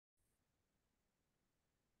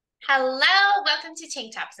Hello, welcome to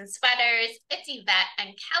Tank Tops and Sweaters. It's Yvette and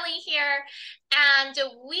Kelly here, and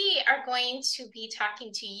we are going to be talking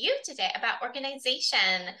to you today about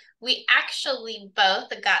organization. We actually both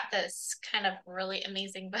got this kind of really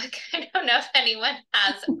amazing book. I don't know if anyone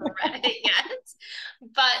has read it yet,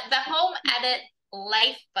 but the Home Edit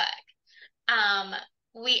Life book. Um,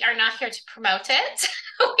 we are not here to promote it.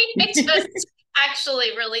 We just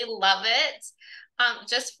actually really love it,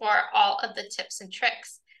 just for all of the tips and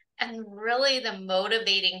tricks and really the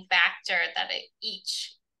motivating factor that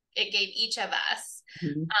it gave each of us.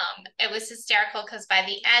 Mhm. It was hysterical because by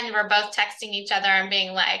the end we're both texting each other and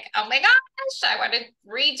being like, oh my gosh, I want to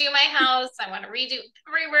redo my house, I want to redo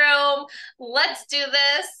every room, let's do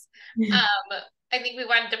this. I think we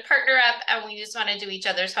wanted to partner up and we just want to do each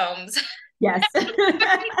other's homes. Yes. Do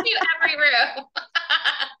every room.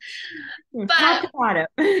 Top But to bottom.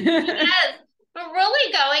 yes, but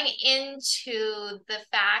really going into the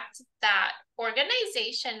fact that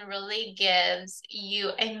organization really gives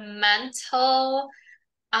you a mental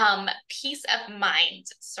peace of mind,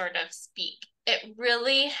 sort of speak. It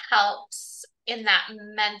really helps in that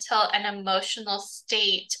mental and emotional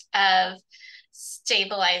state of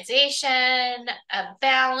stabilization, of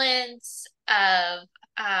balance, of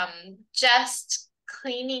just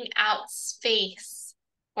cleaning out space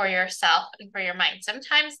for yourself and for your mind.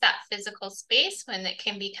 Sometimes that physical space, when it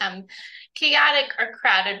can become chaotic or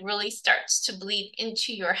crowded, really starts to bleed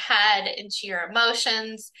into your head, into your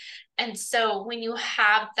emotions. And so when you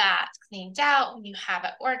have that cleaned out, when you have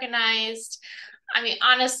it organized, I mean,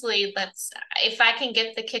 honestly, if I can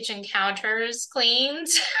get the kitchen counters cleaned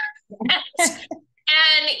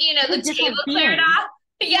and the A table different cleared feeling. off,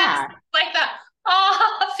 yes, Yeah. like that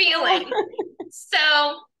feeling. So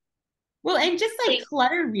Well, and just like like,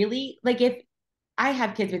 clutter really, like if I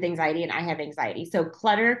have kids with anxiety and I have anxiety, so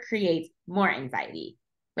clutter creates more anxiety,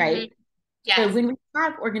 mhm, right? So yes, when we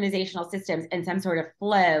have organizational systems and some sort of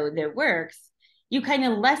flow that works, you kind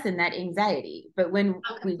of lessen that anxiety. But when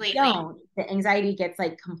oh, we completely. don't, the anxiety gets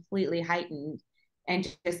like completely heightened and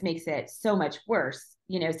just makes it so much worse,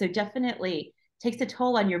 So definitely takes a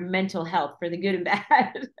toll on your mental health for the good and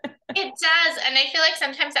bad. It does. And I feel like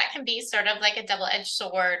sometimes that can be sort of like a double-edged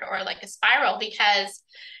sword or like a spiral because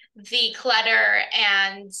the clutter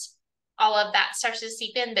and all of that starts to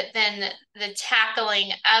seep in, but then the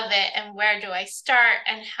tackling of it and where do I start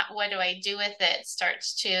and what do I do with it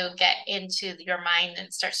starts to get into your mind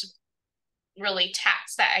and starts to really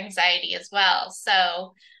tax that anxiety as well.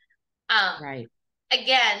 So, um, Right.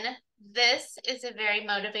 again, this is a very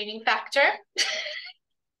motivating factor.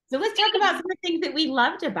 So let's talk about some of the things that we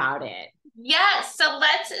loved about it. Yes, so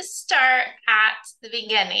let's start at the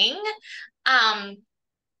beginning. Um,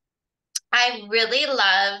 I really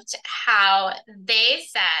loved how they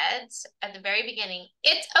said at the very beginning,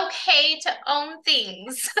 it's okay to own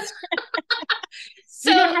things. You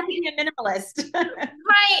So, don't have to be a minimalist.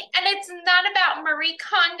 right, and it's not about Marie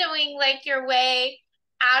Kondoing like your way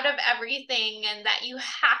out of everything and that you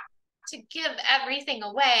have to give everything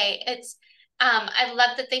away. I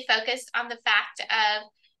love that they focused on the fact of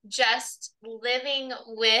just living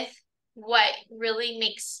with what really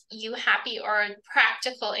makes you happy or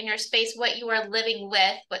practical in your space, what you are living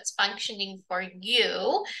with, what's functioning for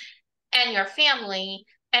you and your family,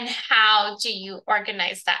 and how do you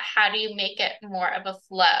organize that? How do you make it more of a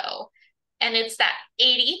flow? And it's that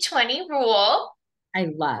 80-20 rule. I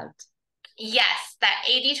loved. Yes, that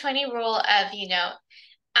 80-20 rule of,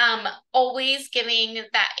 always giving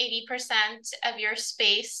that 80% of your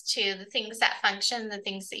space to the things that function, the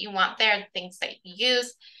things that you want there, the things that you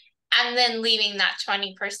use, and then leaving that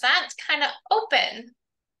 20% kind of open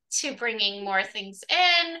to bringing more things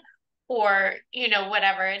in or,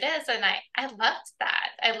 whatever it is. And I loved that.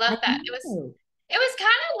 I I love that. know. It was kind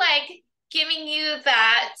of like giving you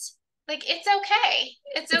that, like, it's okay.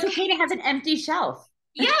 It's It's okay to okay. have an empty shelf.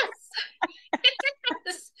 Yes, it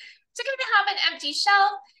is. It's okay to have an empty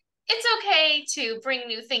shelf. It's okay to bring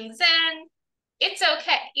new things in. It's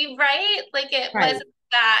okay, right? Like it Right. wasn't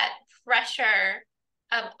that pressure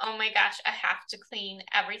of, oh my gosh, I have to clean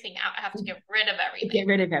everything out. I have to get rid of everything. Get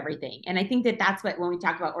rid of everything. And I think that that's what, when we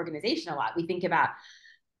talk about organization a lot, we think about,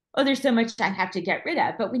 oh, there's so much I have to get rid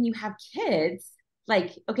of. But when you have kids,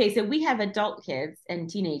 like, okay, so we have adult kids and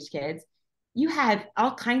teenage kids, you have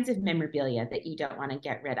all kinds of memorabilia that you don't want to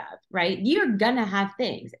get rid of, right? You're going to have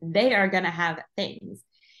things, they are going to have things.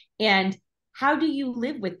 And how do you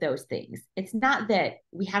live with those things? It's not that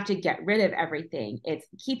we have to get rid of everything, it's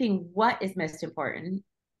keeping what is most important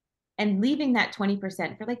and leaving that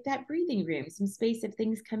 20% for like that breathing room, some space if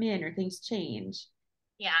things come in or things change.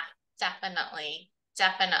 Yeah, definitely.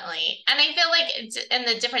 definitely. And I feel like it's in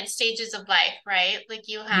the different stages of life, right? Like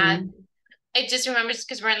you had Mhm. I just remember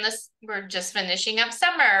because we're just finishing up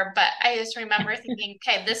summer, but I just remember thinking,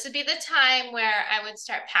 okay, this would be the time where I would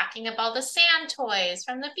start packing up all the sand toys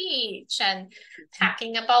from the beach and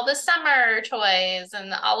packing up all the summer toys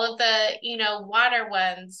and all of the, water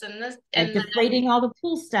ones Like and the deflating all the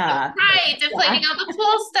pool stuff. right, Yeah. deflating all the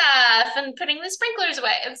pool stuff and putting the sprinklers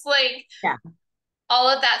away. It's like Yeah. all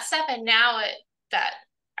of that stuff. And now that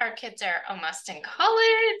our kids are almost in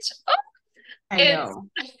college, oh, I it's know.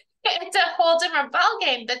 it's a whole different ball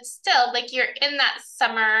game, but still, like you're in that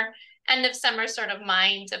summer, end of summer sort of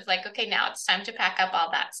mind of like, okay, now it's time to pack up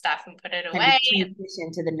all that stuff and put it Time to away.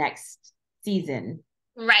 transition to the next season.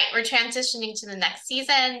 Right, we're transitioning to the next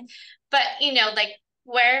season, but like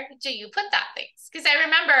where do you put that things? Because I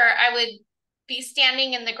remember I would be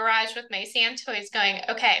standing in the garage with my sand toys going,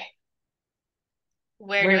 okay,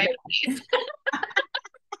 where do Where I put these?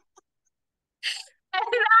 And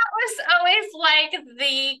that was always like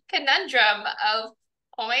the conundrum of,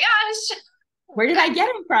 oh my gosh, where did I get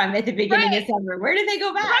them from at the beginning of right, summer? Where did they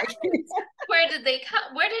go back? right. Where did they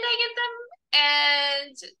come? Where did I get them?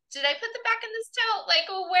 And did I put them back in this tote? Like,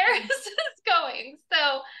 where is this going?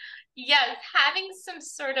 So, yes, having some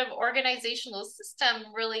sort of organizational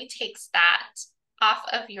system really takes that off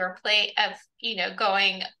of your plate of,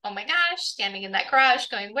 going, oh my gosh, standing in that garage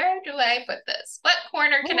going, where do I put this? What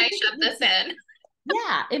corner Well, can I I think shove this in?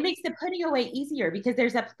 yeah, it makes the putting away easier because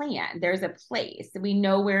there's a plan, there's a place, we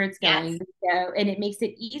know where it's Yes. going, and it makes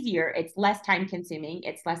it easier. It's less time consuming,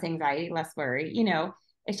 it's less anxiety, less worry.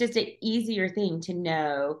 It's just an easier thing to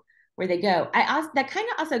know where they go. I also that kind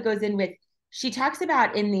of also goes in with she talks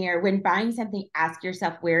about in there when buying something, ask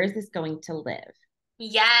yourself, where is this going to live?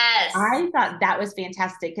 Yes. I thought that was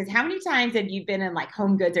fantastic because how many times have you been in like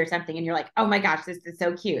Home Goods or something and you're like, oh my gosh, this is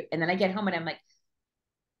so cute, and then I get home and I'm like,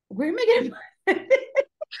 where am I going to put it?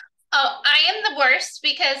 Oh, I am the worst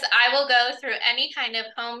because I will go through any kind of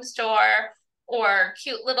home store or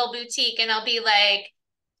cute little boutique and I'll be like,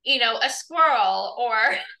 a squirrel or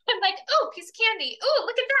I'm like, oh, piece of candy. Oh,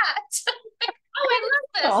 look at that. Oh, I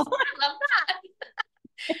love this. I love that.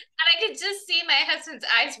 And I could just see my husband's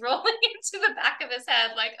eyes rolling into the back of his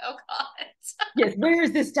head, like, oh God. Yes, where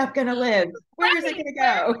is this stuff going to live? Where is it Right. going to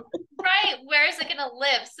go? Right. Where is it going to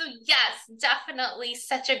live? So, yes, definitely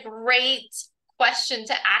such a great question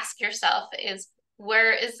to ask yourself is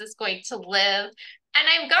where is this going to live? And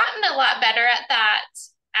I've gotten a lot better at that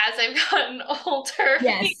as I've gotten older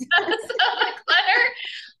Yes, because of the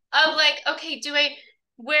clutter of like, okay,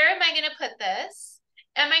 where am I going to put this?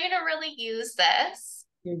 Am I going to really use this?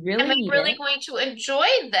 you Am really I need really it. going to enjoy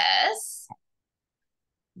this?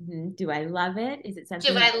 Do I love it? Is it Do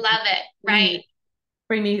something I that's going to love it? bring Right. me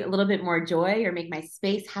bring me a little bit more joy or make my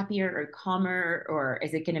space happier or calmer, or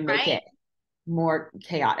is it going to make Right. it more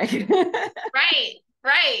chaotic? Right,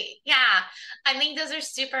 right. Yeah. I think those are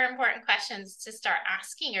super important questions to start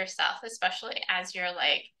asking yourself, especially as you're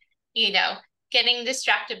like, you know, getting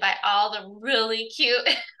distracted by all the really cute,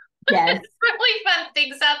 Yes, really fun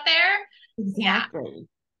things out there. Yeah, exactly.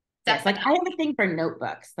 Yes, like definitely. I have a thing for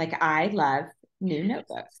notebooks. Like I love new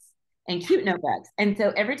notebooks and cute notebooks. And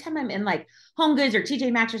so every time I'm in like Home Goods or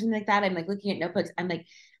TJ Maxx or something like that, I'm like looking at notebooks. I'm like,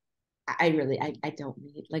 I really, I don't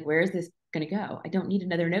need, like, where is this going to go? I don't need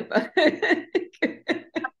another notebook.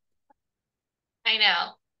 I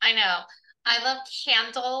know. I know. I love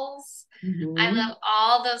candles. I Mhm. love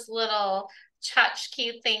all those little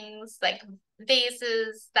tchotchke things like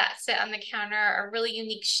vases that sit on the counter are really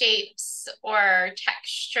unique shapes or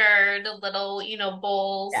textured little,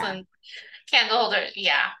 bowls Yeah, and candle holders.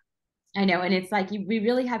 Yeah, I know. And it's like, we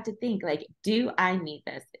really have to think like, do I need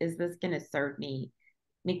this? Is this going to serve me,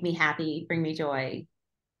 make me happy, bring me joy,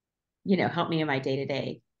 help me in my day to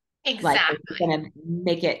day life? Or is it exactly. going to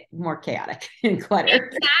make it more chaotic and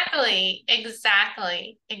clutter? Exactly.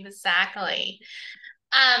 Exactly. Exactly.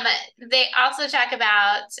 Um, they also talk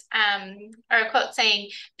about, or a quote saying,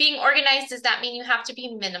 being organized does not mean you have to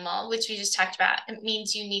be minimal, which we just talked about. It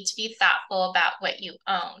means you need to be thoughtful about what you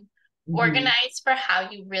own. Mhm. Organize for how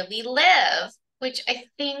you really live, which I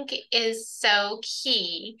think is so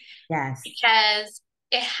key Yes. because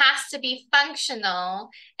it has to be functional.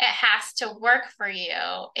 It has to work for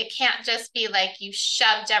you. It can't just be like you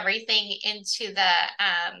shoved everything into the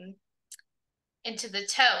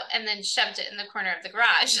tote and then shoved it in the corner of the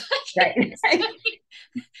garage. Right.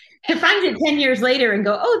 It To has find it 10 years later and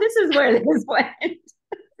go, oh, this is where this went.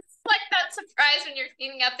 like that surprise when you're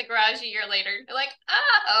cleaning out the garage a year later. You're like,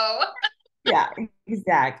 oh, Yeah,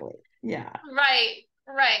 exactly. Yeah.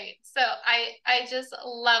 right. So I just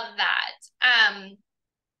love that.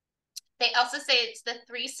 They also say it's the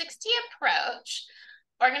 360 approach.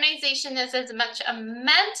 Organization is as much a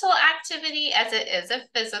mental activity as it is a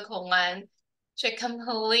physical one, which I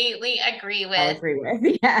completely agree I'll with. agree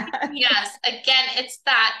with. Yeah. Yes, again, it's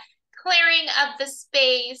that clearing of the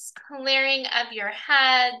space, clearing of your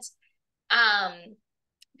head, um,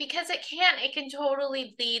 because it can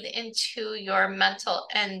totally bleed into your mental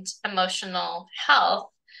and emotional health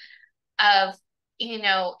of,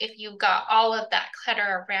 if you've got all of that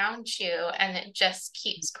clutter around you and it just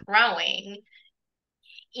keeps growing,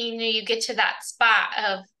 you get to that spot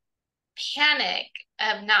of panic,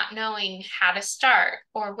 of not knowing how to start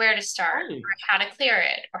or where to start Right. or how to clear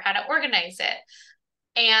it or how to organize it.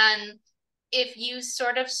 And if you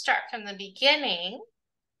sort of start from the beginning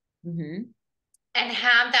Mm-hmm. and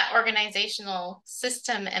have that organizational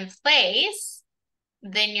system in place,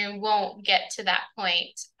 then you won't get to that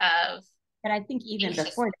point of But I think even anxious.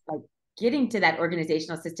 before like getting to that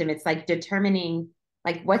organizational system, it's like determining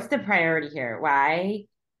like what's the priority here? Why?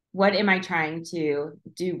 What am I trying to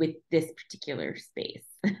do with this particular space?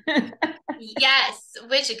 Yes,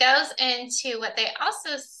 which goes into what they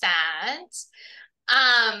also said.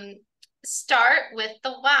 Um, Start with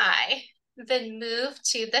the why, then move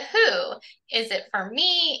to the who. Is it for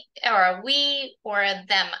me or a we or a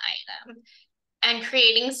them item? And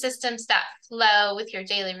creating systems that flow with your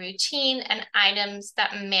daily routine and items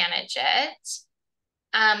that manage it.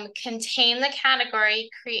 Contain the category,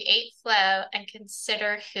 create flow, and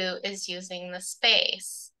consider who is using the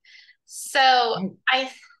space. So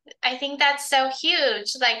I think that's so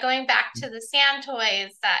huge. Like going back to the sand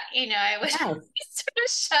toys that, I would Yes. sort of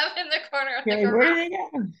shove in the corner of the You're like, where do they go?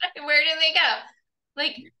 garage. Where do they go?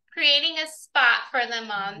 Like creating a spot for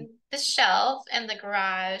them on the shelf in the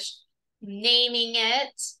garage, naming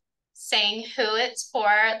it, saying who it's for,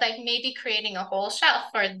 like maybe creating a whole shelf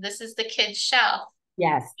for this is the kids' shelf.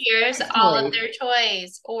 Yes. Here's all of Toys, their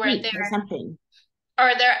toys treats, or something.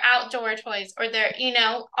 or their outdoor toys or their,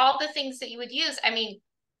 all the things that you would use. I mean,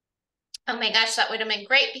 oh my gosh, that would have been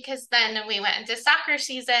great because then we went into soccer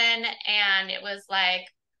season and it was like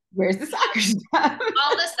Where's the soccer stuff?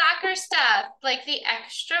 all the soccer stuff, like the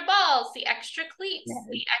extra balls, the extra cleats, Yes.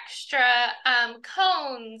 the extra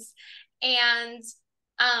cones, and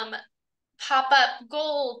um, pop up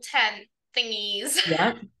goal tent thingies,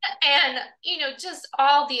 Yep. and just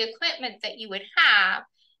all the equipment that you would have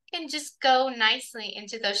can just go nicely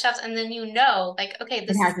into those shelves, and then like, okay, It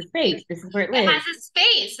this is has a space. This is where it it has lives. a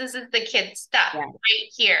space. This is the kid stuff Yeah. right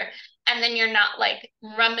here. And then you're not like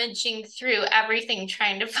rummaging through everything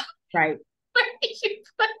trying to find Right. where you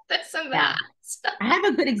put this and Yeah. that stuff. I have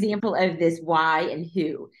a good example of this why and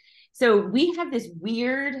who. So we have this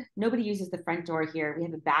weird, nobody uses the front door here. We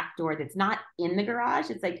have a back door that's not in the garage.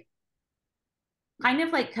 It's like kind of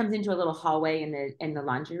like comes into a little hallway in the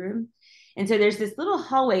laundry room. And so there's this little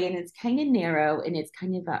hallway and it's kind of narrow and it's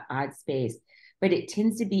kind of an odd space, but it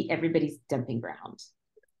tends to be everybody's dumping ground.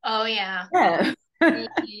 Oh yeah. So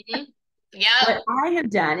Mm-hmm. Yep. what I have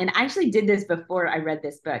done, and I actually did this before I read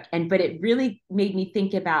this book, but it really made me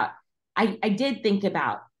think about, I did think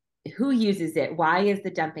about who uses it, why is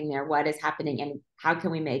the dumping there, what is happening, and how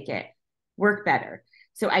can we make it work better.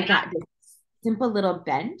 So I Yep. got this simple little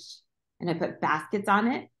bench and I put baskets on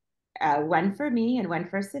it, one for me and one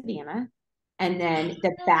for Savannah. And then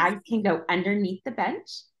the bags can go underneath the bench.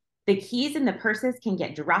 The keys and the purses can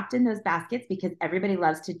get dropped in those baskets because everybody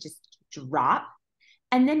loves to just drop,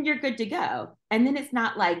 and then you're good to go. And then it's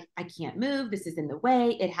not like I can't move, this is in the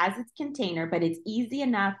way. It has its container, but it's easy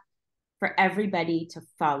enough for everybody to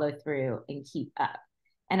follow through and keep up.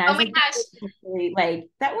 And I Oh was my like, that gosh. was really like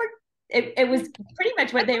that worked. It was pretty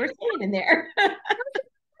much what they were saying in there.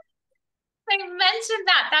 I mentioned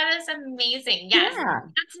that. That is amazing. Yes. Yeah.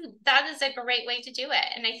 That is a great way to do it.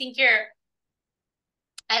 And I think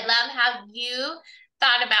I love how you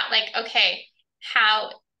thought about like, okay, how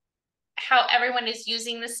everyone is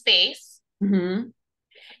using the space. Mm-hmm.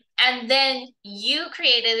 And then you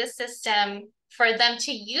created a system for them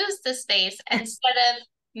to use the space instead of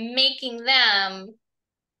making them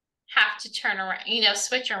have to turn around,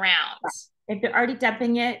 switch around. If they're already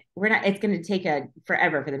dumping it, we're not, it's going to take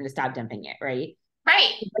forever for them to stop dumping it, right?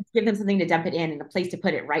 Right. Let's give them something to dump it in and a place to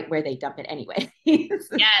put it right where they dump it anyway. Yes.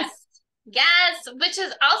 Yes. Which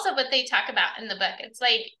is also what they talk about in the book. It's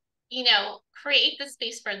like, create the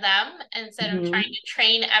space for them instead of trying Mm-hmm. to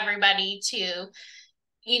train everybody to,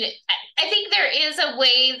 I think there is a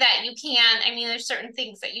way that you can. I mean, there's certain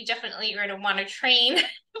things that you definitely are going to want to train Yeah.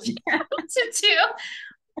 people to do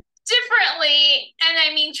differently. And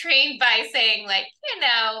I mean, trained by saying, like,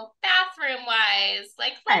 bathroom wise,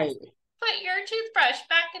 like, let's Right. put your toothbrush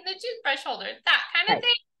back in the toothbrush holder, that kind of Right.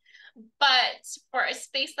 thing. But for a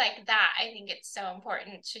space like that, I think it's so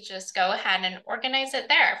important to just go ahead and organize it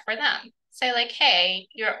there for them. Say like, hey,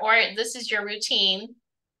 this is your routine.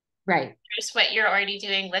 Right. Here's what you're already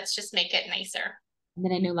doing. Let's just make it nicer. And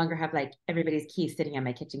then I no longer have like everybody's keys sitting on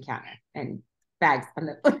my kitchen counter and bags on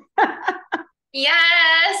the,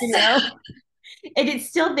 Yes. you know, and it's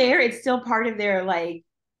still there. It's still part of their like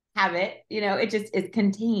habit, it just is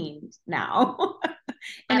contained now. I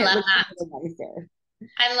And it love looks a that. little nicer.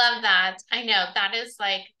 I love that. I know that is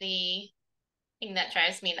like the thing that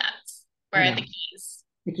drives me nuts. I Where are the know. keys?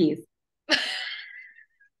 The keys.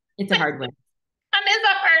 It's a hard one. That is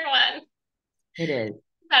a hard one. It is.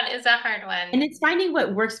 That is a hard one. And it's finding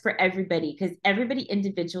what works for everybody because everybody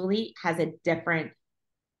individually has a different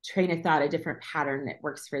train of thought, a different pattern that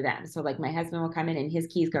works for them. So like my husband will come in and his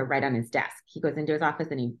keys go right on his desk. He goes into his office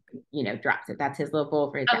and he, drops it. That's his little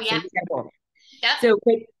bowl for his Oh desk. So yeah. he's got a bowl. Yep. So,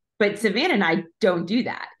 but Savannah and I don't do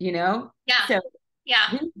that. Yeah. So Yeah.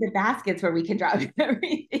 we have the baskets where we can drop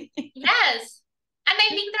everything. Yes. And I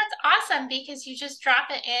think that's awesome because you just drop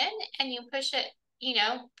it in and you push it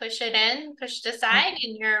in, push it aside,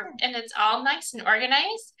 and it's all nice and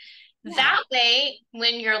organized. Yeah. That way,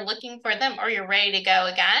 when you're looking for them or you're ready to go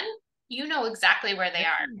again, you know exactly where they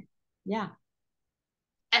are. Yeah.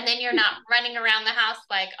 And then you're not running around the house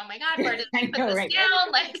like, oh my God, where did I I put know, this right?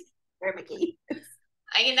 down? Like, Where are my keys?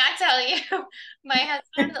 I cannot tell you. My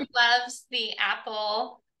husband loves the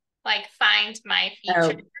Apple, like, find my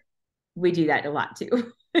feature. Oh, we do that a lot too.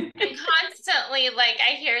 And constantly, like,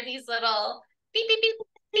 I hear these little beep, beep, beep,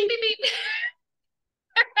 beep, beep, beep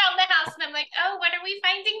around the house. And I'm like, oh, what are we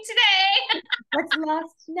finding today? What's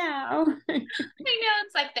lost now? I know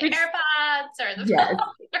it's like the Which, AirPods or the yes.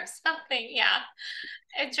 phone or something. Yeah.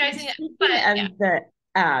 It drives me, but Speaking yeah.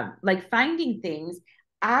 of the like finding things,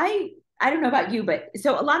 I don't know about you, but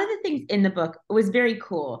so a lot of the things in the book was very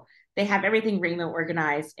cool. They have everything rainbow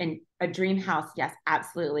organized and a dream house. Yes,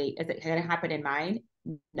 absolutely. Is it going to happen in mine?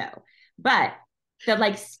 No. But the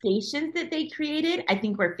like stations that they created, I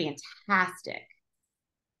think were fantastic.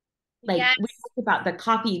 Like we Yes. talked about the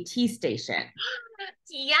coffee tea station.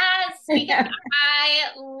 Yes, because I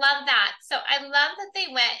love that. So I love that they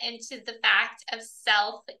went into the fact of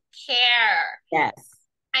self-care Yes.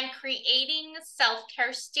 and creating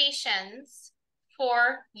self-care stations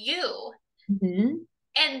for you. Mm-hmm.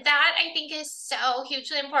 And that I think is so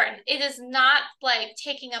hugely important. It is not like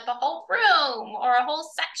taking up a whole room or a whole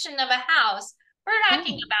section of a house. We're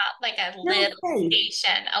talking No, about like a little little space.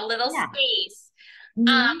 station, a little Yeah. space,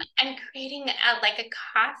 Mm-hmm. and creating like a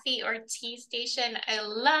coffee or tea station. I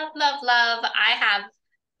love, love, love. I have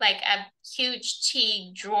like a huge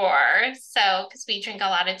tea drawer. So, because we drink a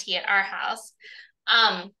lot of tea at our house.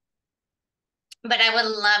 Um, but I would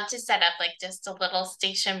love to set up like just a little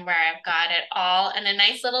station where I've got it all in a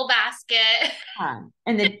nice little basket.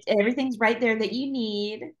 And everything's right there that you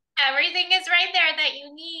need. Everything is right there that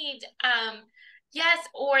you need. Yes,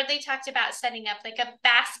 or they talked about setting up like a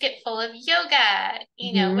basket full of yoga,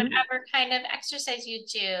 Mm-hmm. whatever kind of exercise you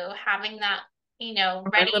do, having that, Or a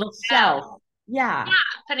ready little to go. shelf. Yeah. Yeah,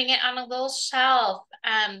 putting it on a little shelf.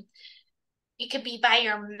 It could be by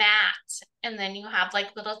your mat, and then you have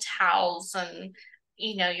like little towels and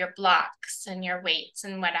your blocks and your weights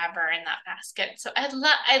and whatever in that basket. So I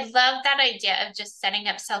love that idea of just setting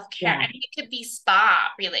up self-care. Yeah. I mean, it could be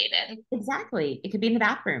spa related. Exactly. It could be in the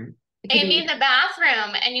bathroom. It could It'd be in be, the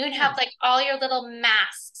bathroom, and you would yeah. have like all your little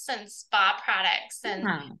masks and spa products and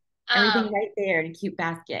Yeah. um Everything right there in a cute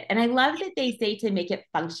basket. And I love that they say to make it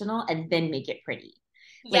functional and then make it pretty.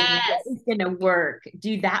 Like what yes. is going to work?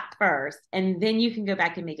 Do that first, and then you can go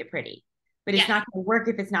back and make it pretty. But it's Yes. not going to work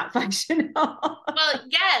if it's not functional. Well,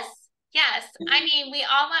 yes. Yes. I mean, we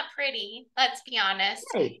all want pretty, let's be honest.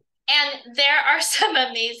 Right. And there are some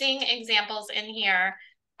amazing examples in here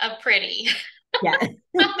of pretty. Yes.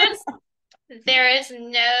 There is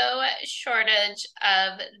no shortage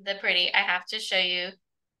of the pretty. I have to show you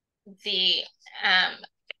the um,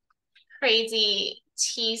 crazy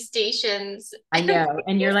tea stations. I know.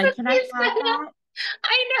 And you're like, can I have that?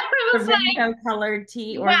 I know. It The was like, rainbow colored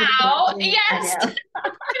tea wow. organization. I Yes. know.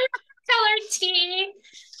 Colored tea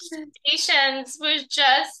stations was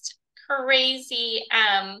just crazy.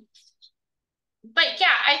 But yeah,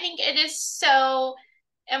 I think it is so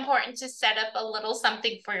important to set up a little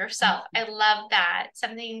something for yourself. I love that.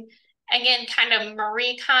 Something, again, kind of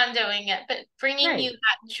Marie Kondoing it, but bringing you Right.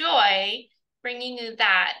 that joy, bringing you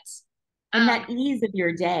that, And um, that ease of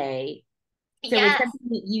your day. So it's yes. something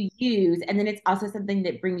that you use, and then it's also something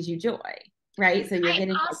that brings you joy, right? So you're I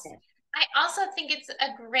getting like also, that. I also think it's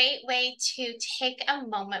a great way to take a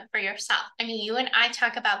moment for yourself. I mean, you and I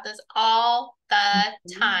talk about this all the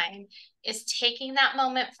Mhm. time, is taking that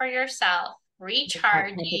moment for yourself, Like that cup of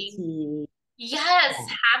recharging. tea. Yes,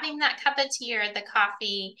 Yeah. having that cup of tea or the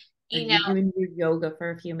coffee, Or you know, you're doing your yoga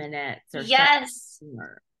for a few minutes or stretching yes,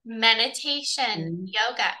 or meditation, Mhm.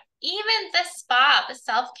 yoga, even the spa, the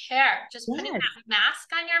self-care, just putting Yes. that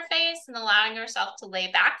mask on your face and allowing yourself to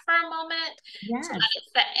lay back for a moment to Yes. let it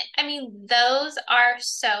set. I mean, those are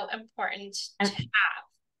so important to And have.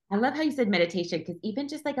 I love how you said meditation because even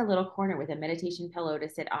just like a little corner with a meditation pillow to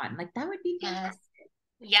sit on, like that would be Yes. fantastic,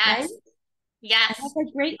 right? Yes. And that's Yes.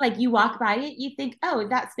 like great. Like you walk by it, you think, oh,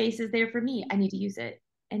 that space is there for me. I need to use it.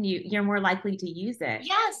 And you're more likely to use it.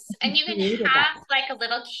 Yes. And You you can created that. have like a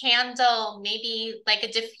little candle, maybe like a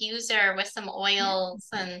diffuser with some Yeah. oils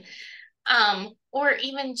and or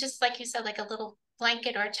even just like you said, like a little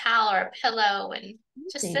blanket or towel or a pillow and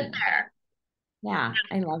just sit Amazing. there. Yeah,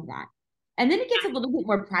 I love that. And then it gets a little bit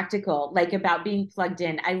more practical, like about being plugged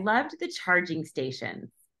in. I loved the charging stations.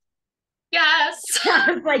 Yes.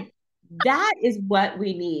 I was like, that is what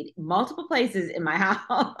we need. Multiple places in my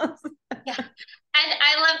house. Yeah. And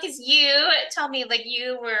I love because you told me like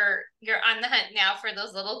you're on the hunt now for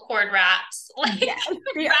those little cord wraps, like Yes,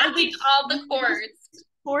 they are wrapping the all the cutest cords.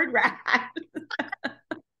 cord wrap.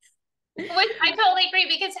 Which I totally agree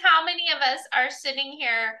because how many of us are sitting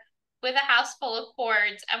here with a house full of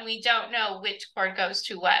cords and we don't know which cord goes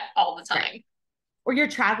to what all the Right. time? Or you're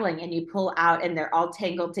traveling and you pull out and they're all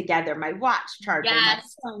tangled together. My watch charger, my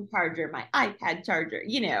Yes. phone charger, my iPad charger,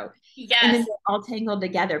 and then Yes. they're all tangled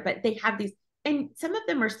together. But they have these, and some of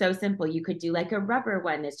them are so simple. You could do like a rubber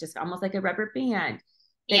one that's just almost like a rubber band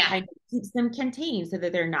that Yeah. kind of keeps them contained so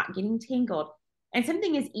that they're not getting tangled. And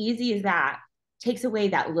something as easy as that takes away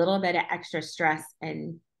that little bit of extra stress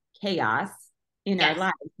and chaos in our Yes.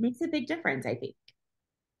 lives, makes a big difference, I think.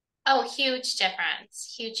 Oh, huge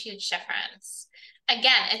difference. Huge, huge difference.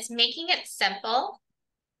 Again, it's making it simple.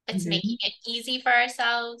 It's making Mhm. it easy for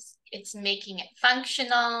ourselves. It's making it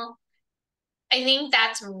functional. I think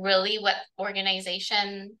that's really what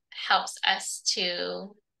organization helps us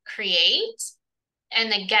to create.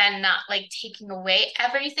 And again, not like taking away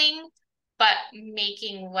everything, but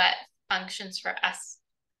making what functions for us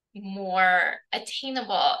more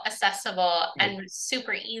attainable, accessible, Right. and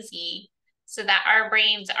super easy so that our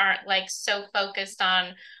brains aren't like so focused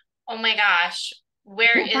on, oh my gosh,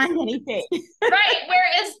 where Can't is find anything. right,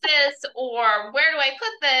 where is this? Or where do I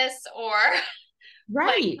put this? Or like,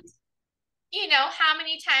 Right. how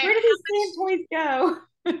many times, Where do these sand toys go?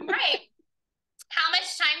 right? How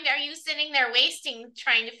much time are you sitting there wasting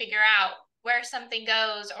trying to figure out where something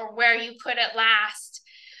goes or where you put it last?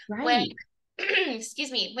 When, Right.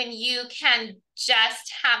 excuse me, when you can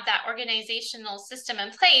just have that organizational system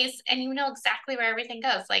in place and you know exactly where everything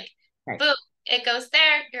goes. Like, Right. boom, it goes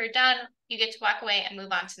there, you're done, you get to walk away and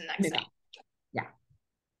move on to the next Move thing. on. Yeah.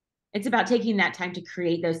 It's about taking that time to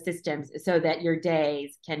create those systems so that your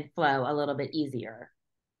days can flow a little bit easier.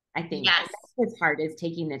 I think Yes, that's what's hard is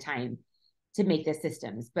taking the time to make the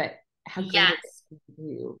systems, but how great is yes, it to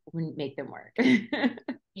do when you make them work?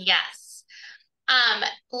 yes.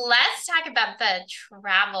 Let's talk about the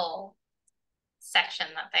travel section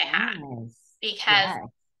that they had Yes. because Yes.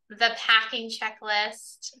 the packing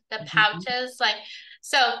checklist, the Mhm. pouches, like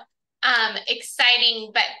so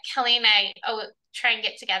exciting, but Kelly and I try and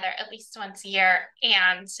get together at least once a year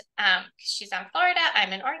and she's on Florida,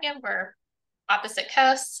 I'm in Oregon, we're opposite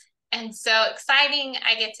coasts. And so exciting.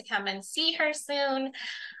 I get to come and see her soon.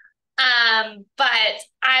 But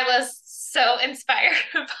I was so inspired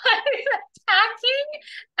by the packing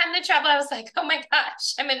and the travel. I was like, oh my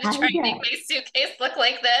gosh, I'm going to I try and make know. my suitcase look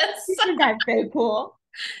like this. Isn't that so cool?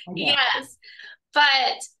 I know. Yes.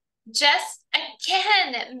 But just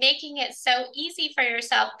again, making it so easy for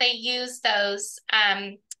yourself. They use those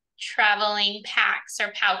traveling packs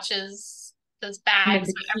or pouches, those And then bags,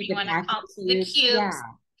 the whatever cute, you the want to packing call them, the cubes. Yeah. cubes.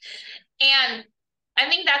 And I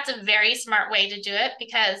think that's a very smart way to do it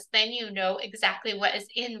because then you know exactly what is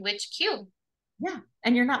in which cube. Yeah.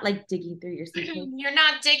 And you're not like digging through your suitcase. You're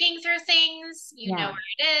not digging through things, you know Yeah. where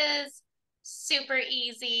it is, super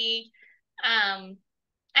easy. Um,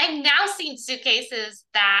 I've now seen suitcases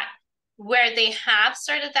that where they have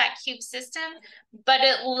sort of that cube system, but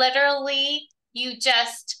it literally you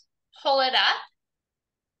just pull it up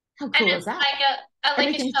How and cool is it's that? like a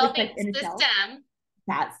Everything's just like shelving in a shelf. system.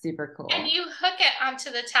 That's super And cool. you hook it onto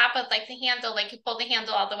the top of like the handle, like you pull the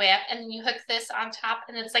handle all the way up, and then you hook this on top,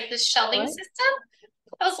 and it's like this shelving What? system.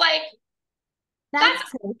 I was like, That's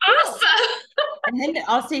that's so cool. awesome. And then it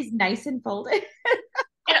all stays nice and folded.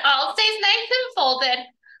 It all stays nice and folded.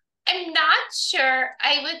 I'm not sure.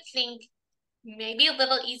 I would think maybe a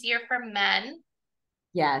little easier for men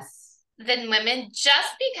Yes. than women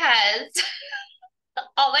just because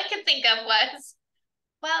all I could think of was,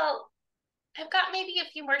 well, I've got maybe a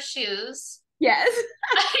few more shoes. Yes.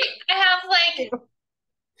 I have like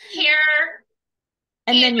hair,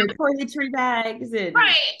 And you then know, your toiletry bags and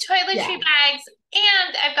right, toiletry yeah. bags,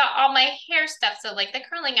 and I've got all my hair stuff. So like the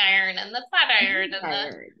curling iron and the flat iron and the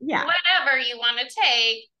Tired. Yeah, whatever you want to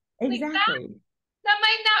take. Like exactly. that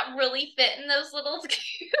might not really fit in those little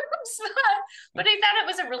cubes, but I thought it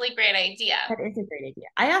was a really great idea. That is a great idea.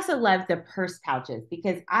 I also love the purse pouches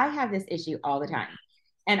because I have this issue all the time.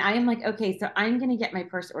 And I am like, okay, so I'm going to get my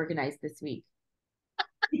purse organized this week.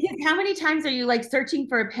 Because how many times are you like searching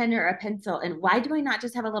for a pen or a pencil? And why do I not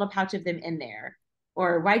just have a little pouch of them in there?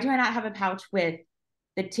 Or why do I not have a pouch with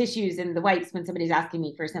the tissues and the wipes when somebody's asking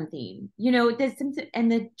me for something? You know, there's some, and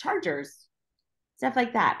the chargers, stuff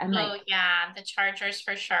like that. I'm Oh like, yeah, the chargers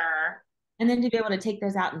for sure. and then to be able to take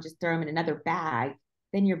those out and just throw them in another bag,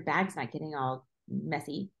 then your bag's not getting all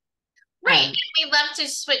messy. Right. And we love to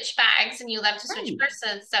switch bags and you love to switch Right.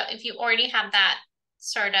 purses. So if you already have that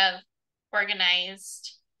sort of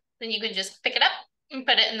organized, then you can just pick it up and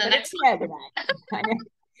put it in the Put it next in the bag.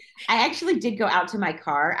 I actually did go out to my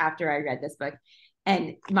car after I read this book,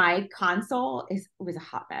 and my console was a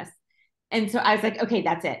hot mess. And so I was like, okay,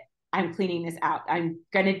 that's it. I'm cleaning this out. I'm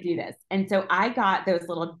gonna do this. And so I got those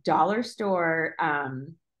little dollar store,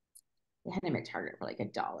 they had them at Target for like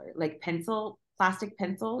 $1, like plastic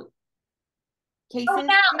pencil one. Oh cases.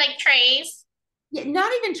 yeah, like trays. Yeah,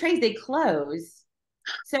 not even trays, they close.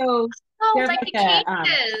 So Oh, they're like like the a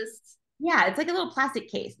cases. yeah, it's like a little plastic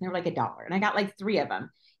case, and they're like $1. And I got like three of them.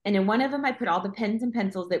 And in one of them, I put all the pens and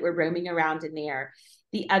pencils that were roaming around in there.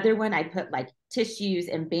 The other one, I put like tissues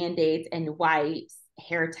and band-aids and wipes,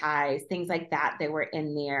 hair ties, things like that that were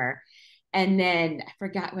in there. And then I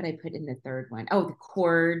forgot what I put in the third one. Oh, the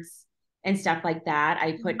cords and stuff like that.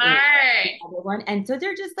 I put in the Smart. other one. And so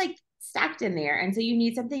they're just like stacked in there. And so you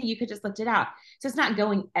need something, you could just lift it out. So it's not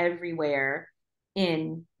going everywhere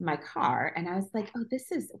in my car. And I was like, oh,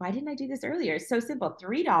 why didn't I do this earlier? It's so simple.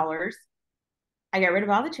 $3. I got rid of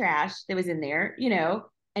all the trash that was in there,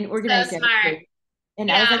 and So organized smart. everything.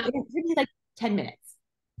 And I was like, Yeah. it took me like 10 minutes.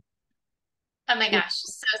 Oh my gosh,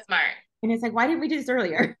 so smart. And it's like, why didn't we do this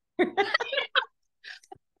earlier? I think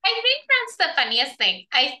that's the funniest thing.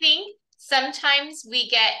 I think sometimes we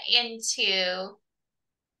get into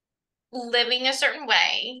living a certain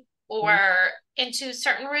way or into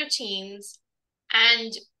certain routines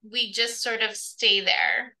and we just sort of stay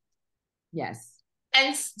there Yes. Yeah,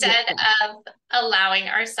 instead of allowing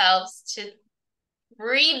ourselves to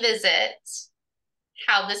revisit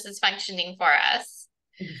how this is functioning for us.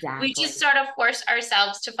 We exactly. just sort of force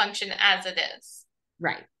ourselves to function as it is.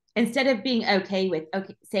 Right. Instead of being okay with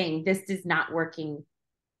saying this is not working,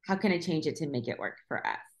 how can I change it to make it work for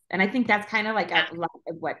us? And I think that's kind of like Yeah. a lot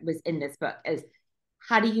of what was in this book is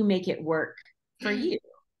how do you make it work for you?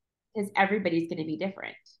 Because everybody's going to be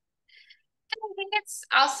different. I think it's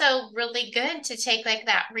also really good to take like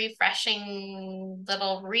that refreshing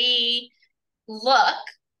little look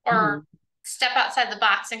or Mhm. step outside the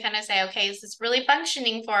box and kind of say, okay, is this really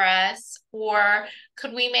functioning for us? Or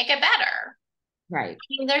could we make it better? Right. I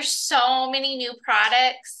mean, there's so many new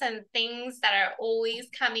products and things that are always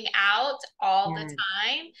coming out all the Yeah.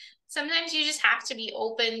 time. Sometimes you just have to be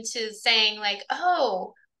open to saying, like,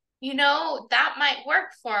 oh, that might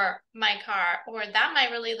work for my car, or that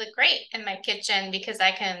might really look great in my kitchen because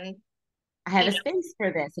I can, I have you a know, space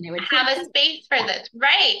for this and it would fit have a here. space for Yeah. this.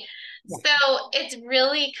 Right. Yeah. So it's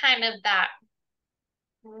really kind of that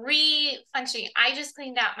re-functioning. I just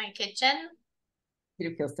cleaned out my kitchen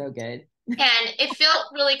It feels so good. and it felt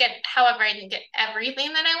really good. However, I didn't get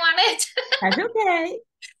everything that I wanted. That's okay.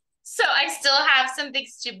 So I still have some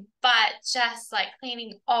things to do, but just like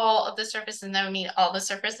cleaning all of the surfaces, and I mean all the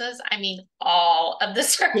surfaces, I mean all of the The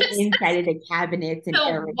surfaces, inside of the cabinets and the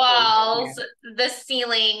everything. Yeah. walls, the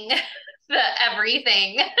ceiling, the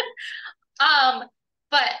everything. Um,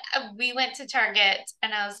 but we went to Target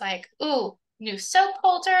and I was like, ooh, new soap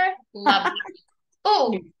holder, love that. Ooh,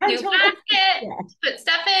 New new punch holder. basket, Yeah. put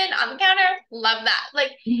stuff in on the counter, love that.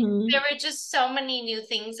 Like Mm-hmm. there were just so many new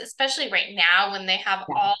things, especially right now when they have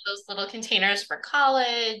Yeah. all those little containers for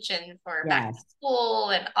college and for back to Yes. school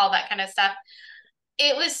and all that kind of stuff.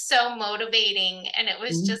 It was so motivating. And it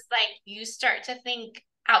was Mhm. just like you start to think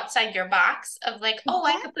outside your box of like, oh,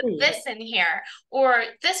 I could put Exactly. this in here, or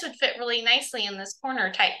this would fit really nicely in this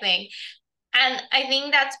corner type thing. And I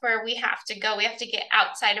think that's where we have to go. We have to get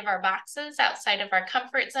outside of our boxes, outside of our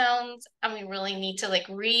comfort zones, and we really need to like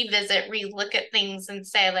revisit, relook at things and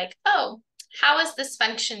say like, oh, how is this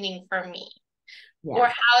functioning for me? Or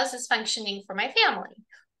Yes. how is this functioning for my family?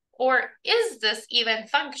 Or is this even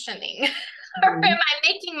functioning? Or am Mhm. I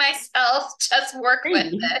making myself just work with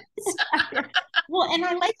Crazy. it? Well, and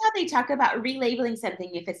I like how they talk about relabeling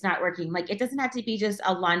something if it's not working. Like it doesn't have to be just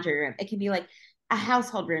a laundry room. It can be like a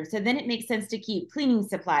household room. So then it makes sense to keep cleaning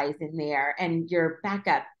supplies in there and your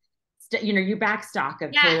backup, your back stock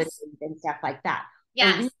of toiletries Yes, and stuff like that. Or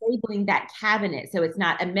yes. relabeling that cabinet so it's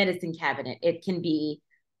not a medicine cabinet. It can be,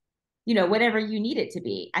 whatever you need it to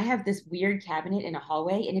be. I have this weird cabinet in a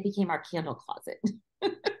hallway and it became our candle closet.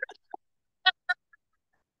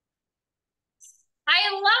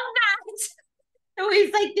 I love that. So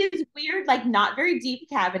it's like this weird, like not very deep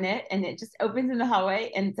cabinet, and it just opens in the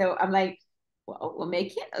hallway. And so I'm like, well, we'll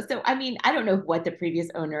make it. So I mean, I don't know what the previous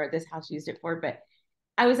owner of this house used it for, but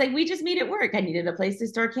I was like, we just made it work. I needed a place to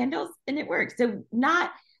store candles, and it worked. So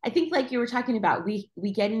not, I think like you were talking about, we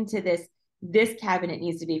get into this cabinet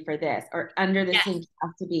needs to be for this, or under the Yes, sink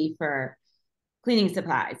has to be for cleaning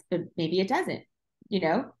supplies, but maybe it doesn't, you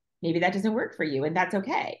know, maybe that doesn't work for you, and that's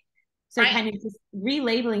okay. So right. kind of just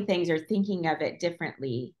relabeling things or thinking of it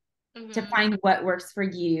differently to Hmm. find what works for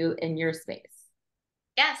you in your space.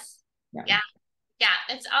 Yes. Yeah. Yeah. Yeah.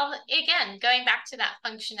 It's all, again, going back to that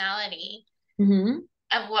functionality Mm-hmm.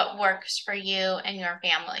 of what works for you and your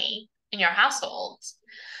family and your household.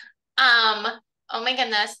 Oh my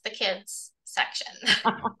goodness, the kids section.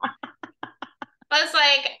 I was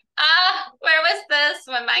like, where was this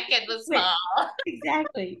when my kid was small?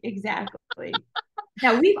 Exactly, exactly.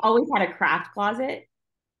 Now we've always had a craft closet,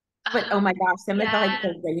 but Oh, oh my gosh, some of the like the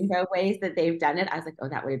yes. rainbow ways that they've done it, I was like, oh,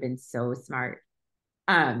 that would have been so smart.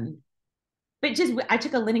 Um, but just I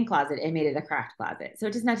took a linen closet and made it a craft closet. So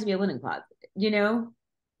it doesn't have to be a linen closet, you know?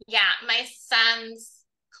 Yeah, my son's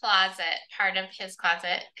closet, part of his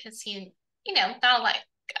closet, because not like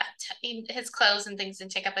his clothes and things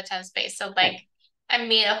didn't take up a ton of space. So like Right. I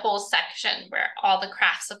made a whole section where all the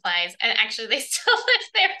craft supplies, and actually they still live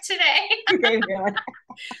there today. They really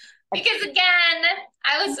Because again,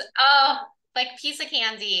 I was like piece of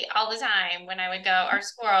candy all the time when I would go, or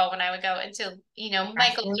squirrel when I would go into, craft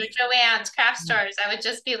Michael's or stores. Joann's craft stores. I would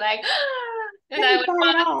just be like, and Let I me would buy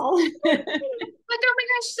it walk all. like, oh my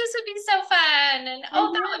gosh, this would be so fun. And I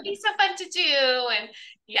oh, that would know. be so fun to do. And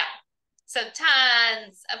yeah, so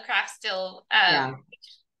tons of craft still Yeah.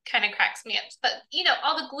 kind of cracks me up. But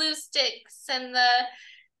all the glue sticks and the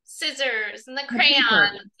scissors and the The paper.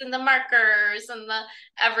 crayons and the markers and the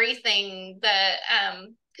everything, the Yeah.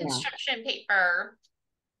 construction paper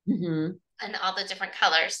Hmm. and all the different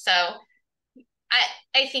colors. So I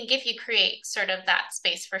I think if you create sort of that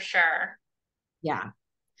space for sure, Yeah.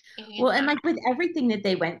 you can Well, and have like with everything that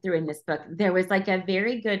they went through in this book, there was like a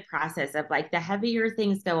very good process of like the heavier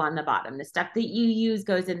things go on the bottom, the stuff that you use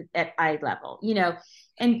goes in at eye level,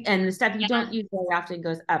 and the stuff you yeah, don't use very often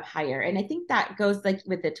goes up higher. And I think that goes like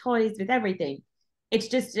with the toys, with everything. It's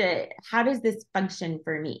just how does this function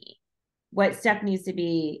for me? What stuff needs to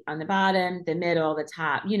be on the bottom, the middle, the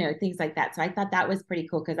top, things like that. So I thought that was pretty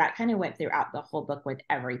cool because that kind of went throughout the whole book with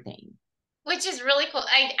everything. which is really cool.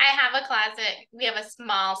 I have a closet. We have a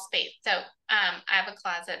small space. So I have a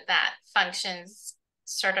closet that functions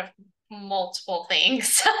sort of multiple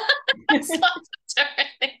things. It's lots of different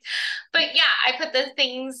things. But yeah, I put the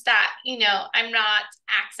things that, I'm not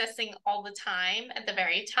accessing all the time at the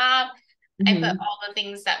very top. I put Hmm. all the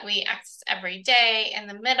things that we access every day in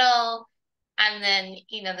the middle. And then,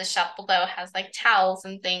 the shelf below has like towels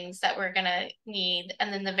and things that we're gonna need.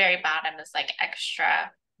 And then the very bottom is like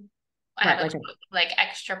extra. I have Right. a Like, like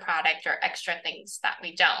extra product or extra things that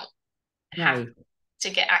we don't have right. to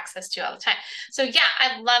get access to all the time. So yeah,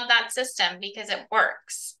 I love that system because it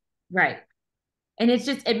works. Right. And it's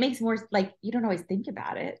just it makes more like you don't always think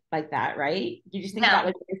about it like that, right? You just think about No.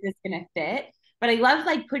 like is this gonna fit? But I love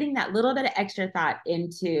like putting that little bit of extra thought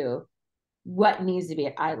into what needs to be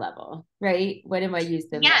at eye level, right? What do I use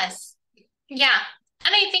the most? Yes. Yeah.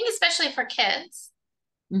 And I think especially for kids,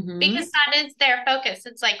 because Mm-hmm. that is their focus.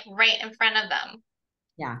 It's like right in front of them.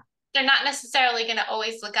 Yeah. They're not necessarily going to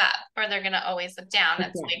always look up or they're going to always look down.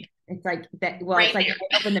 It's Okay. like It's like that. Well, it's right like there.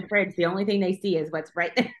 if they open the fridge, the only thing they see is what's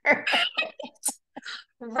right there.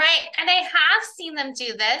 Right. And I have seen them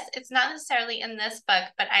do this. It's not necessarily in this book,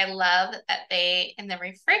 but I love that they, in the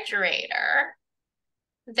refrigerator,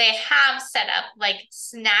 they have set up like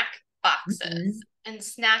snack boxes Mhm. and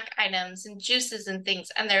snack items and juices and things.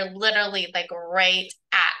 And they're literally like right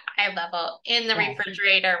at eye level in the Yeah.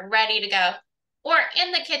 refrigerator, ready to go. or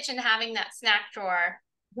in the kitchen having that snack drawer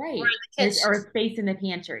where Right. the There's kids or just, space in the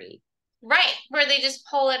pantry. right, where they just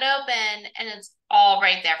pull it open and it's all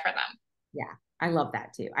right there for them. Yeah. I love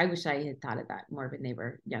that too. I wish I had thought of that more when they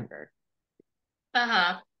were younger.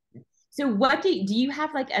 Uh-huh. So what do you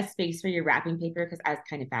have like a space for your wrapping paper? Because I was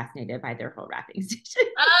kind of fascinated by their whole wrapping station.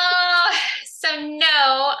 Oh, so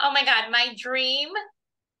no. Oh my God, my dream,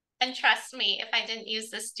 and trust me, if I didn't use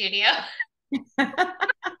the studio, it would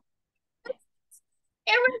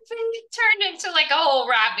be turned into like a whole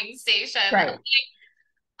wrapping station. Right.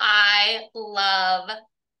 I love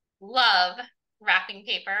wrapping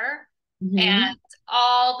paper Mm-hmm. and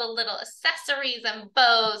all the little accessories and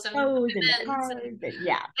bows and Clothes and the ribbons cards. And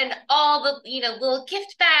yeah. and all the, little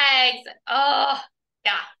gift bags. Oh,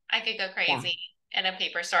 yeah, I could go Yeah. crazy in a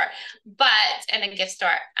paper store, but in a gift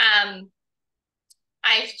store.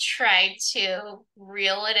 I've tried to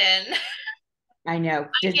reel it in. I know. I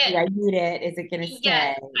Do get, I need it? Is it going to yes,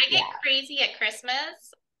 stay? I get Yeah. crazy at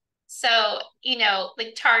Christmas. So,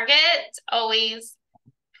 like Target always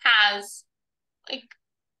has like,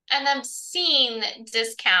 and I'm seeing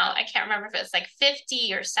discount. I can't remember if it's like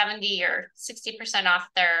 50 or 70 or 60% off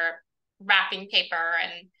their wrapping paper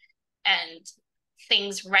and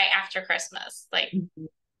things right after Christmas, like Mhm.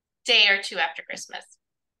 day or two after Christmas.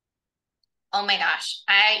 Oh my gosh,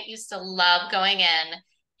 I used to love going in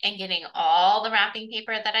and getting all the wrapping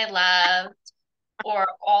paper that I loved or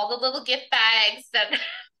all the little gift bags that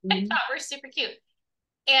I Mhm. thought were super cute.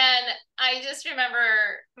 And I just remember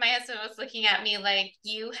my husband was looking at me like,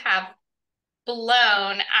 you have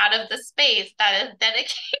blown out of the space that is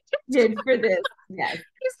dedicated. Good for this. Yes.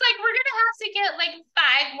 He's like, we're gonna have to get like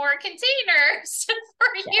 5 more containers for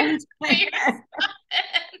you Yeah. to put your stuff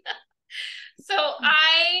in. So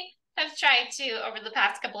I have tried to, over the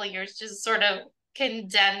past couple of years, just sort of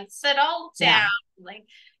condense it all down, Yeah. like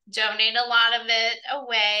donate a lot of it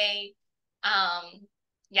away.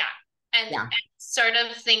 Yeah. And Yeah. sort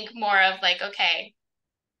of think more of like, okay,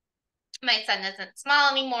 my son isn't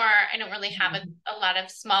small anymore. I don't really have Mhm. a lot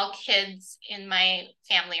of small kids in my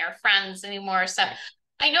family or friends anymore. So Right.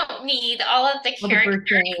 I don't need all of the Well, the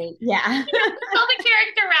character, birthday. Yeah. all the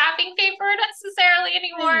character wrapping paper necessarily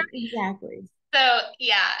anymore. Right. Exactly. So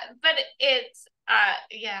yeah, but it's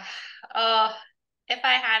yeah. Oh, if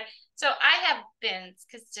I had, so I have bins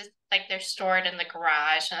because just like they're stored in the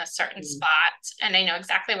garage in a certain Mhm. spot and I know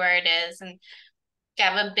exactly where it is. And I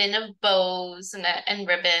have a bin of bows and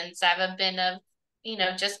ribbons. I have a bin of,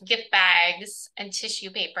 just gift bags and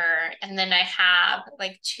tissue paper. And then I have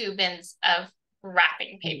like 2 bins of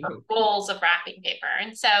wrapping paper, Okay. rolls of wrapping paper.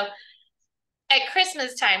 And so at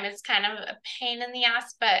Christmas time, it's kind of a pain in the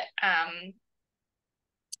ass, but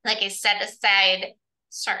like I set aside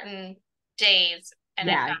certain days and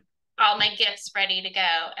I've Yeah. got all my gifts ready to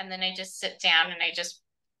go. And then I just sit down and I just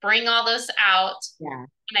bring all those out Yeah.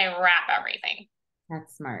 and I wrap everything.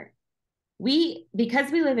 That's smart.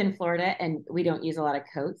 Because we live in Florida and we don't use a lot of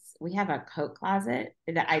coats, we have a coat closet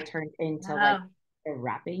that I turned into like Oh, a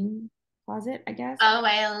wrapping closet, I guess. oh,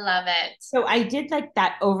 I love it. So I did like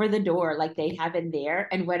that over the door, like they have in there.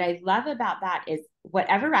 And what I love about that is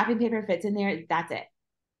whatever wrapping paper fits in there, that's it.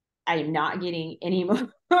 I am not getting any more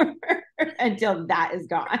until that is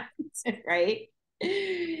gone. Right.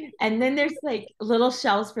 And then there's like little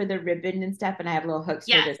shelves for the ribbon and stuff, and I have little hooks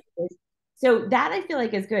for Yes. this. So that I feel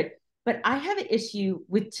like is good. But I have an issue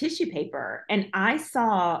with tissue paper. And I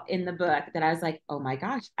saw in the book that I was like, oh my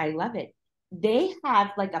gosh, I love it. They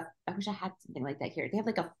have like I wish I had something like that here. They have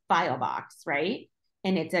like a file box, right?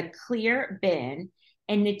 And it's a clear bin,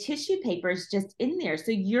 and the tissue paper is just in there.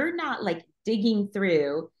 So you're not like digging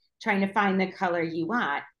through trying to find the color you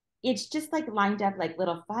want. It's just like lined up like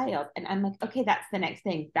little files. And I'm like, okay, that's the next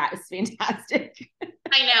thing. That is fantastic.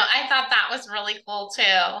 I know. I thought that was really cool too.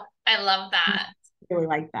 I love I that. really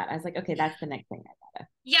like that. I was like, okay, that's the next thing I gotta.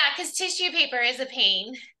 Yeah, because tissue paper is a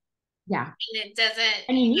pain Yeah. and it doesn't,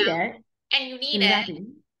 And you need it. and you need You're it.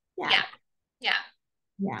 wrapping. Yeah. Yeah. Yeah.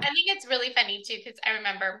 Yeah. I think it's really funny too, because I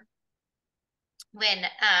remember when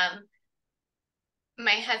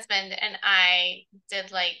my husband and I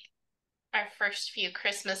did like our first few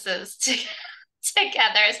Christmases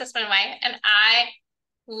together as husband and wife, and I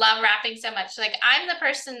love wrapping so much. Like I'm the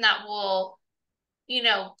person that will,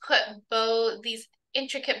 put these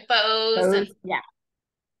intricate bows and Those, yeah.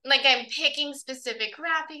 like I'm picking specific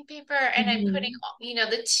wrapping paper and I'm putting, Mhm.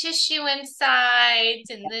 the tissue inside,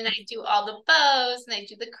 and then I do all the bows and I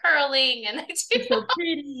do the curling and I do It's so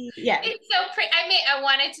pretty. Yes. it's so pretty. I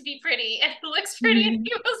want it to be pretty and it looks pretty. And Mhm.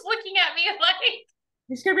 he was looking at me like,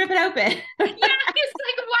 Just gonna rip it open. yeah, he's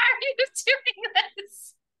like, why are you doing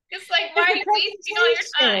this? It's like, why It's are a you wasting all your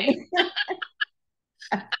time? presentation.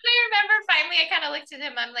 I remember finally I kind of looked at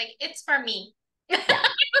him. I'm like, it's for me. Yeah,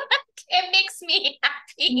 It makes me it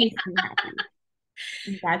happy. makes me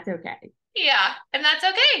happy. That's okay. Yeah, and that's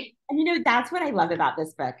okay. And that's what I love about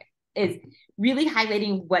this book is really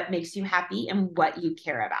highlighting what makes you happy and what you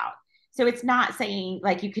care about. So it's not saying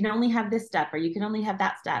like you can only have this stuff or you can only have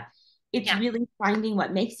that stuff. It's Yeah. really finding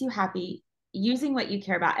what makes you happy, using what you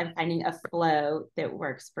care about, and finding a flow that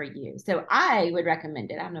works for you. So I would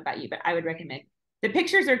recommend it. I don't know about you, but I would recommend. The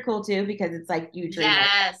pictures are cool too because it's like you dream of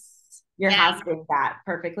Yes. your Yes. house being that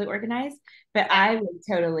perfectly organized. But Yeah. I would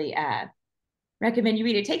totally recommend you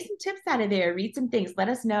read it. Take some tips out of there, read some things. Let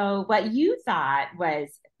us know what you thought was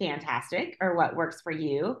fantastic or what works for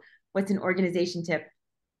you. What's an organization tip,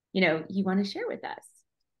 you want to share with us?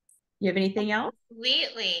 You have anything else?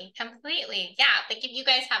 Completely, completely. Yeah. Like if you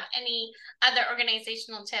guys have any other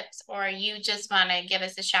organizational tips or you just want to give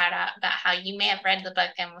us a shout out about how you may have read the book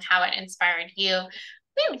and how it inspired you,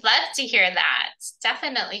 we'd love to hear that.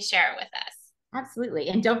 Definitely share it with us. Absolutely.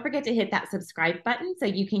 And don't forget to hit that subscribe button so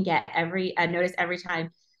you can get every notice every time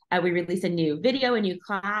we release a new video, a new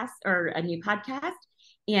class, or a new podcast.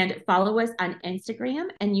 And follow us on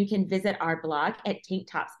Instagram. And you can visit our blog at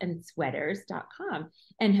tanktopsandsweaters.com.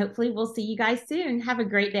 And hopefully, we'll see you guys soon. Have a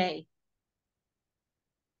great day.